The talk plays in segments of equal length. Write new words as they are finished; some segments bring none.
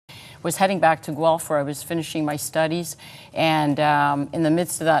was heading back to Guelph where I was finishing my studies, and in the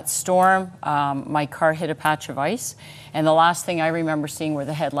midst of that storm, my car hit a patch of ice, and the last thing I remember seeing were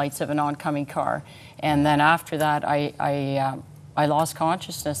the headlights of an oncoming car. And then after that, I lost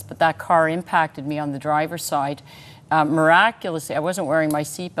consciousness, but that car impacted me on the driver's side. Miraculously, I wasn't wearing my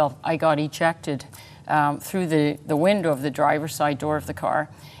seatbelt. I got ejected through the window of the driver's side door of the car.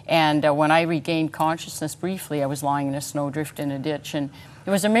 And when I regained consciousness briefly, I was lying in a snowdrift in a ditch. And it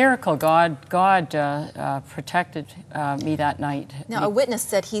was a miracle. God protected me that night. Now, a witness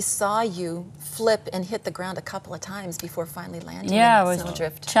said he saw you flip and hit the ground a couple of times before finally landing in the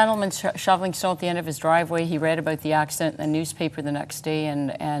snowdrift. A gentleman shoveling snow at the end of his driveway. He read about the accident in the newspaper the next day,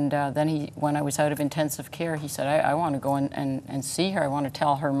 and then when I was out of intensive care, he said, I want to go and see her. I want to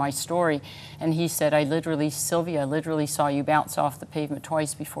tell her my story. And he said, Sylvia, I literally saw you bounce off the pavement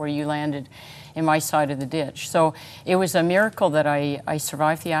twice before you landed in my side of the ditch. So it was a miracle that I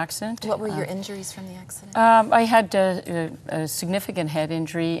survived the accident. What were your injuries from the accident? I had a significant head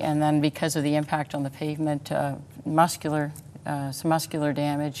injury, and then because of the impact on the pavement, some muscular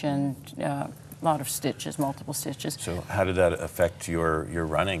damage, and a lot of stitches, multiple stitches. So how did that affect your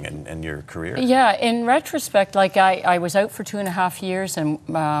running and your career? Yeah, in retrospect, like I was out for 2.5 years and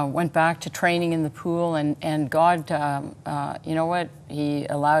went back to training in the pool, and God, you know what, He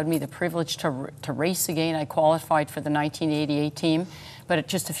allowed me the privilege to race again. I qualified for the 1988 team, but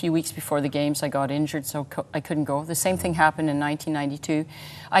just a few weeks before the games I got injured, so I couldn't go. The same thing happened in 1992.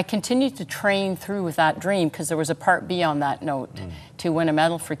 I continued to train through with that dream because there was a part B on that note to win a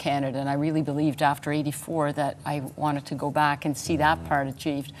medal for Canada, and I really believed after '84 that I wanted to go back and see that part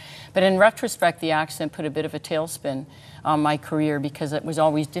achieved. But in retrospect, the accident put a bit of a tailspin on my career because it was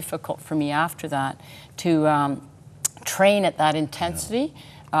always difficult for me after that to train at that intensity,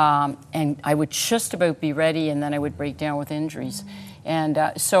 and I would just about be ready, and then I would break down with injuries.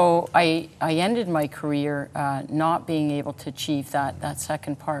 And so I ended my career not being able to achieve that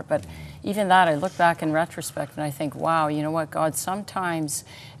second part. But even that, I look back in retrospect and I think, wow, you know what, God, sometimes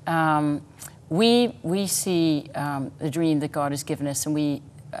we see the dream that God has given us, and we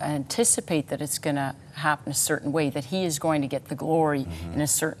anticipate that it's going to happen a certain way, that He is going to get the glory in a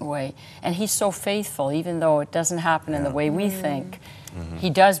certain way. And He's so faithful, even though it doesn't happen in the way we think. He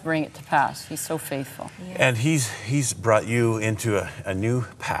does bring it to pass. He's so faithful. Yeah. And he's brought you into a new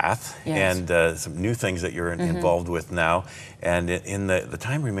path, and some new things that you're involved with now. And in the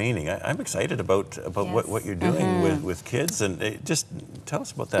time remaining, I'm excited about what you're doing with kids. And just tell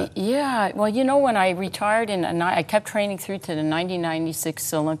us about that. Yeah, well, you know, when I retired, and I kept training through to the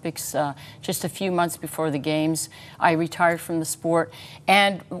 1996 Olympics, just a few months before the games, I retired from the sport.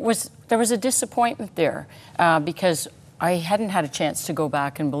 And there was a disappointment there because I hadn't had a chance to go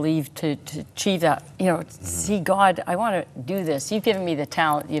back and believe to achieve that. You know, see, God, I want to do this. You've given me the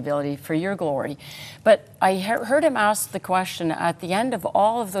talent, the ability for your glory. But I heard him ask the question at the end of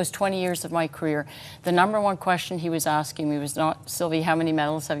all of those 20 years of my career. The number one question he was asking me was not, Sylvie, how many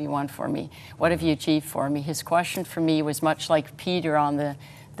medals have you won for me? What have you achieved for me? His question for me was much like Peter on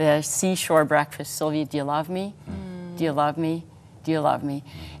the seashore breakfast. Sylvia, do you love me? Do you love me? Do you love me?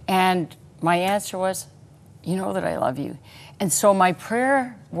 And my answer was, you know that I love you. And so my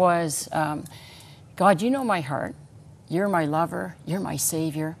prayer was, God, you know my heart. You're my lover. You're my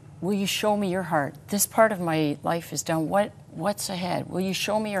Savior. Will you show me your heart? This part of my life is done. What's ahead? Will you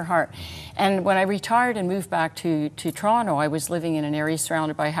show me your heart? And when I retired and moved back to Toronto, I was living in an area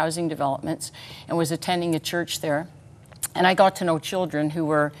surrounded by housing developments and was attending a church there. And I got to know children who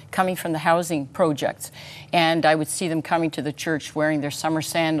were coming from the housing projects. And I would see them coming to the church wearing their summer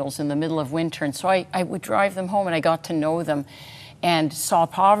sandals in the middle of winter. And so I would drive them home, and I got to know them and saw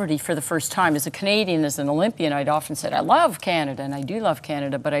poverty for the first time. As a Canadian, as an Olympian, I'd often said, I love Canada, and I do love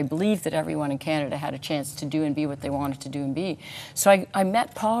Canada, but I believed that everyone in Canada had a chance to do and be what they wanted to do and be. So I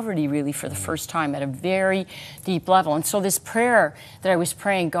met poverty really for the first time at a very deep level. And so this prayer that I was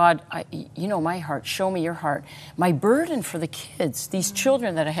praying, God, you know my heart, show me your heart. My burden for the kids, these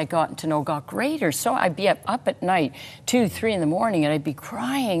children that I had gotten to know, got greater. So I'd be up at night, 2, 3 in the morning, and I'd be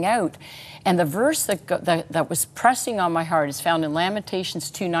crying out. And the verse that was pressing on my heart is found in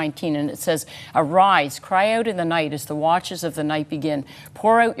Lamentations 2:19, and it says, arise, cry out in the night as the watches of the night begin.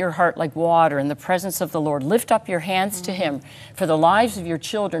 Pour out your heart like water in the presence of the Lord. Lift up your hands to Him for the lives of your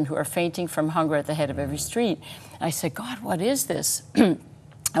children who are fainting from hunger at the head of every street. And I said, God, what is this? And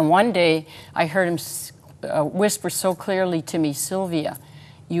one day I heard Him whisper so clearly to me, Sylvia,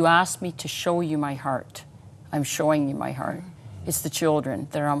 you asked me to show you my heart. I'm showing you my heart. It's the children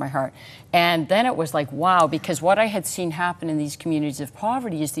that are on my heart. And then it was like, wow, because what I had seen happen in these communities of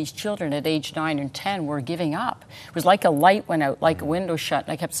poverty is these children at age 9 and 10 were giving up. It was like a light went out, like a window shut.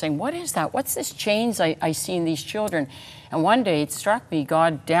 And I kept saying, what is that? What's this change I see in these children? And one day it struck me,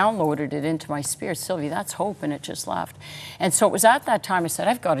 God downloaded it into my spirit, Sylvia, that's hope, and it just left. And so it was at that time I said,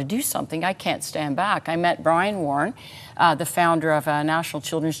 I've got to do something. I can't stand back. I met Brian Warren, the founder of a national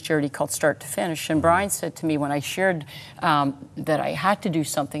children's charity called Start to Finish. And Brian said to me when I shared that I had to do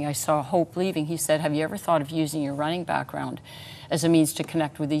something, I saw hope leaving. He said, have you ever thought of using your running background as a means to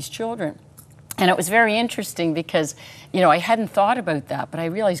connect with these children? And it was very interesting because, you know, I hadn't thought about that, but I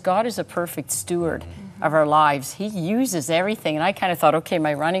realized God is a perfect steward of our lives. He uses everything. And I kind of thought, okay,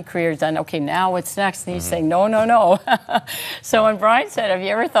 my running career is done. Okay, now what's next? And he's saying, no, no, no. So when Brian said, have you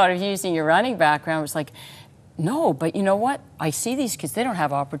ever thought of using your running background? I was like, no, but you know what? I see these kids, they don't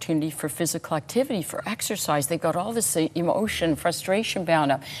have opportunity for physical activity, for exercise. They've got all this emotion, frustration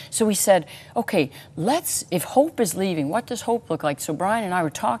bound up. So we said, okay, if hope is leaving, what does hope look like? So Brian and I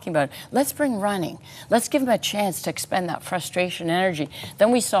were talking about it. Let's bring running. Let's give them a chance to expend that frustration energy. Then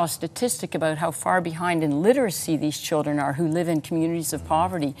we saw a statistic about how far behind in literacy these children are who live in communities of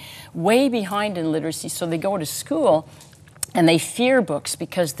poverty, way behind in literacy. So they go to school and they fear books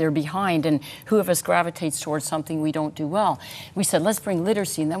because they're behind, and who of us gravitates towards something we don't do well? We said, let's bring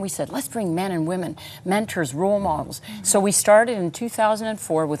literacy, and then we said, let's bring men and women, mentors, role models. So we started in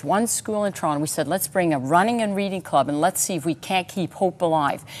 2004 with one school in Toronto. We said, let's bring a running and reading club, and let's see if we can't keep hope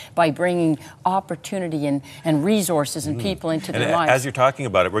alive by bringing opportunity and resources and people into their lives. As you're talking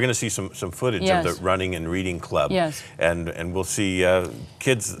about it, we're going to see some footage of the running and reading club. Yes. And we'll see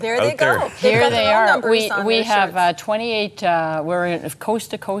kids there out there. Here they are. We have 28 we're in coast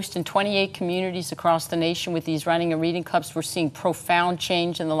to coast in 28 communities across the nation with these running and reading clubs. We're seeing profound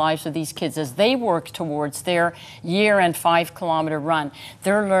change in the lives of these kids as they work towards their year-end 5-kilometer run.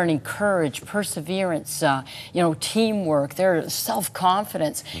 They're learning courage, perseverance, teamwork, their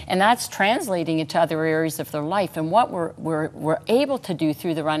self-confidence, and that's translating into other areas of their life. And what we're able to do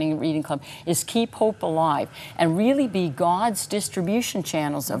through the running and reading club is keep hope alive and really be God's distribution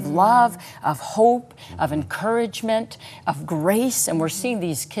channels of love, of hope, of encouragement, of grace. And we're seeing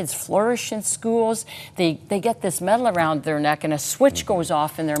these kids flourish in schools. They get this medal around their neck and a switch goes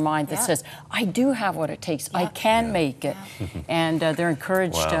off in their mind that says, I do have what it takes. I can make it. And they're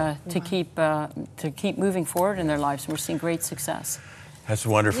encouraged to keep moving forward in their lives. And we're seeing great success. That's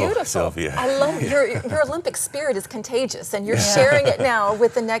wonderful, beautiful. Sylvia. I love your Olympic spirit is contagious, and you're sharing it now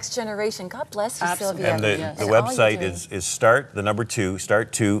with the next generation. God bless you, Absolutely. Sylvia. And the website is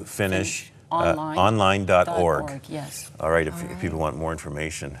start to finish online.org. Yes. All right, if people want more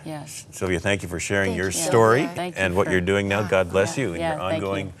information. Yes. Sylvia, thank you for sharing your story Thank you and what you're doing now. God bless you in Yeah, your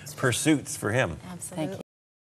ongoing pursuits for him. Absolutely. Thank you.